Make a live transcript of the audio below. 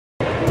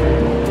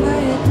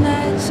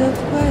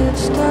quiet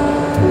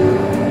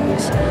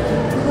stars,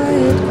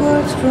 quiet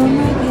chords from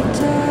my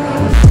guitar.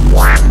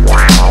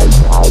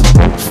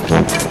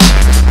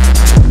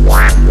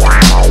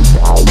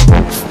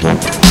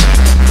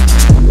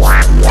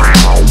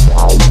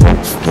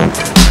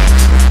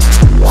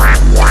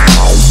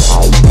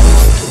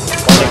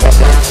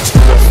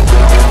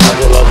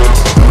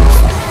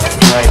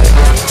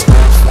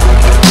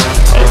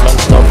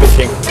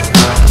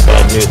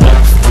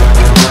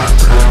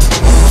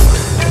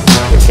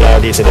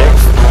 Cloudy today,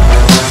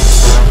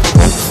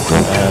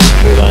 and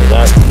 3 lines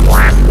out.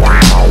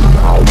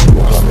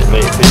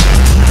 Late fish.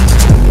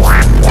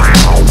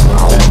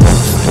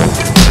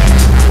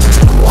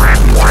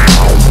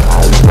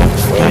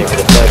 Waiting for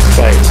the first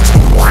spike.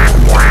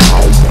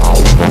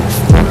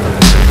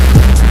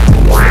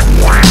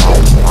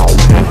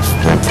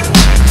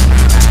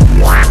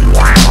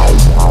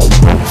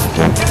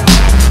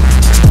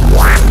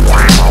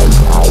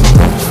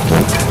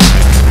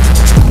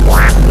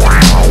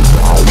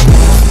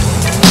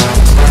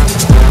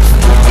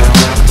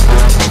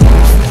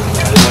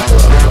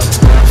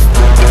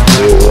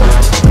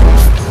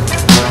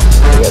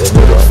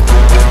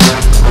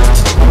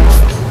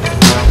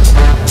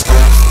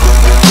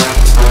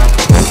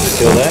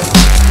 Still there?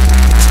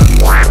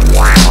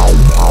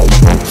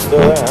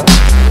 Still there, huh?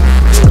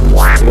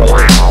 You got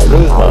a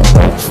lose mark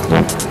there.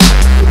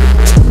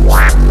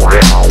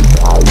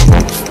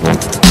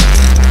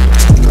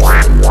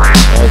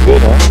 That's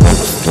good, huh?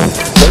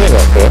 Something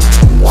up there.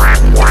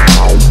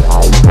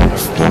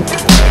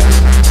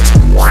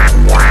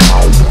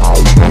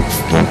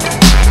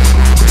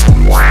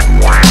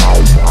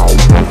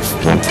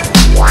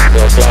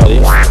 Still cloudy.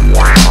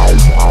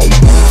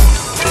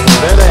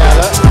 There they are,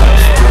 look.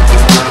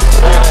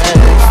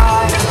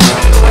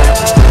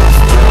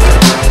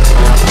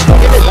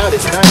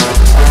 It's nice.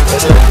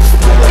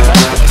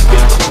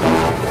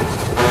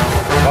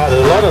 Wow,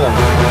 there's a lot of them.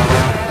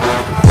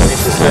 I need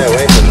to stay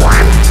away from them.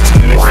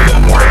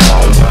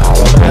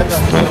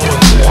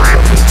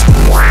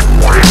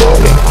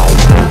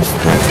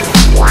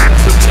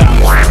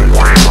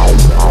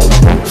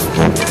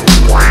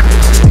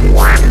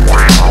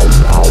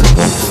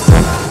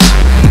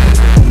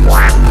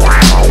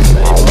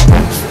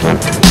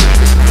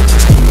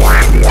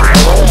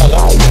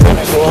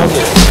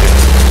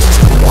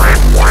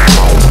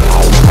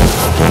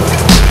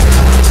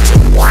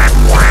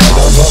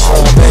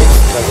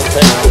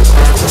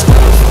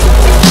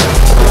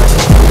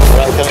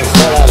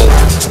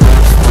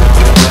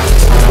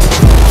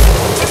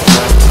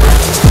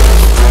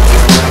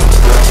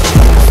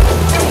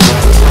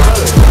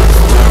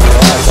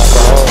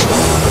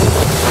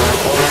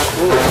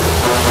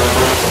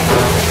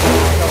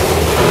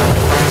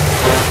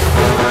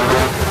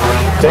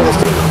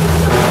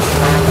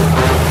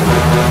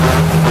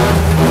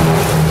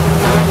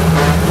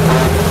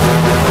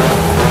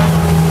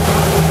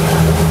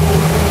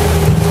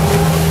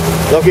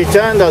 Look, he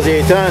turned, does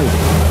he? He turned.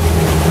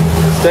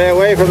 Stay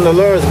away from the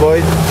lures,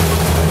 boys.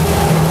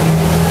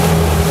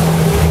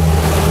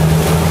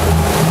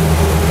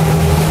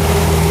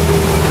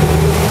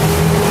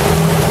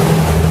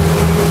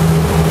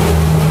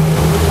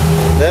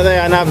 There they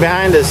are now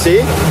behind us,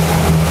 see?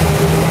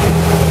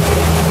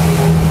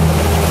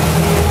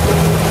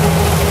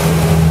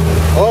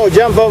 Oh,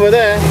 jump over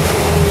there.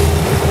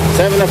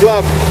 7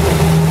 o'clock.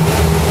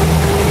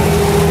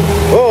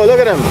 Oh, look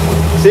at him.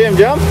 See him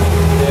jump?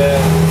 Yeah.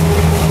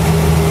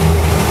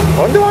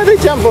 Wonder why they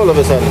jump all of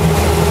a sudden.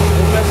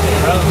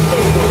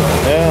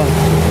 Yeah.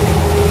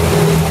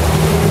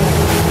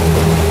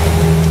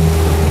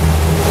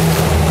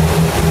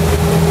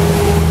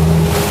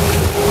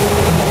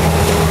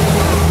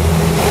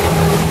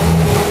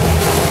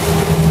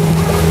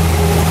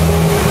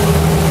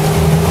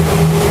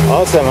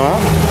 Awesome, huh?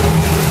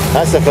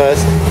 That's the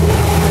first.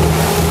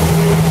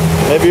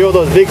 Maybe all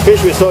those big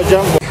fish we saw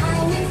jump.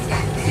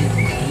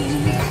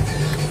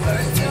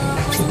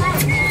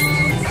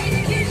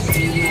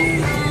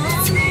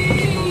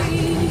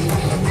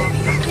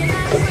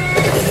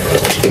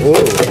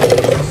 Whoa.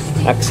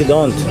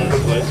 Accident.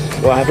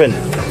 What happened?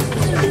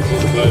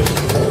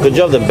 Good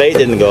job the bait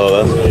didn't go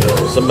over.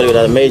 Somebody would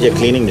have a major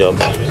cleaning job.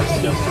 I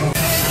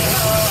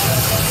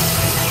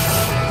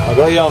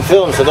got you on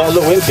film, so don't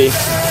look wimpy.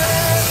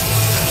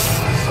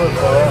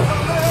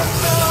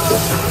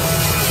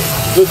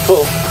 Good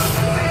pull.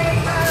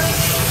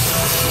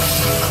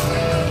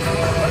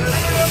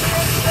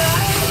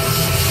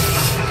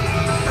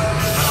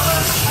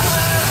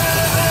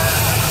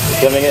 He's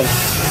coming in.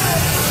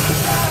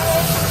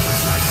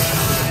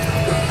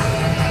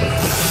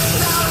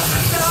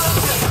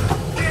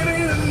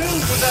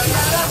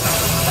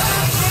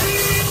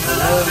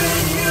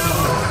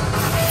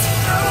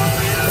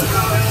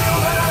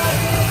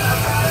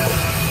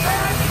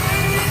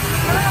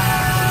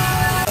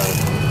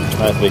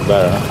 Nice big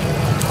bite, huh?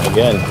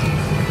 Again,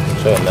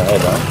 showing the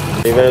head, huh?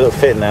 You better look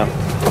fit now. I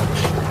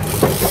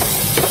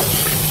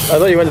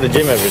thought you went to the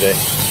gym every day.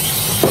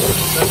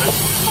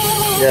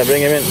 Yeah,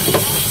 bring him in.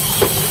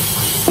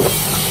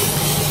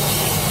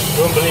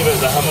 You won't believe it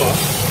was a hammer.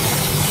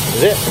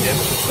 Is it? Yeah.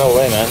 No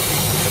way, man.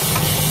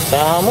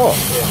 Hamur?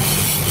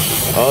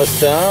 Yeah.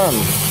 Awesome.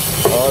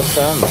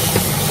 Awesome.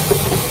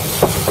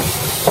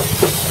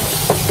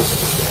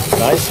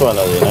 Nice one,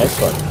 Ozzy. Nice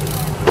one.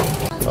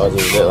 Oh,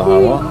 this is little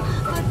hamur.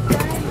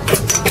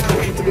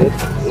 It's good.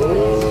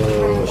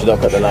 We should not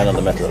cut the line on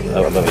the metal.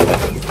 Oh, above your head.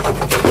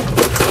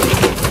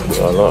 Got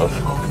a lot of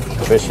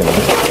fish in there.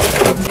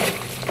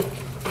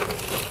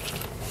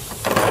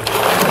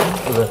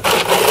 The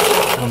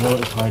hamur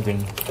is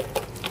hiding.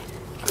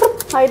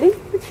 Hiding?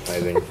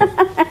 Hiding.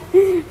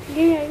 Give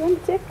me, I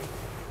want to check.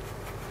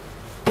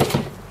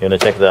 You want to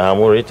check the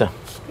hamur, Rita?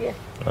 Yeah.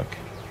 Okay.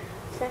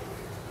 Check.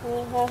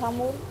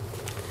 Hamur.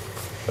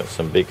 Got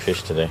some big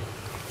fish today.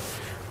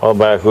 All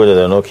barracuda,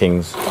 there are no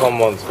kings. Come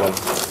once.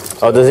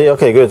 Oh, does he?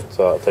 Okay, good.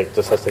 So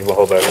just has to take my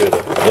whole barracuda.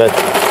 Yeah.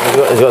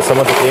 Has he got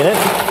someone to clean it?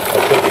 I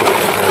put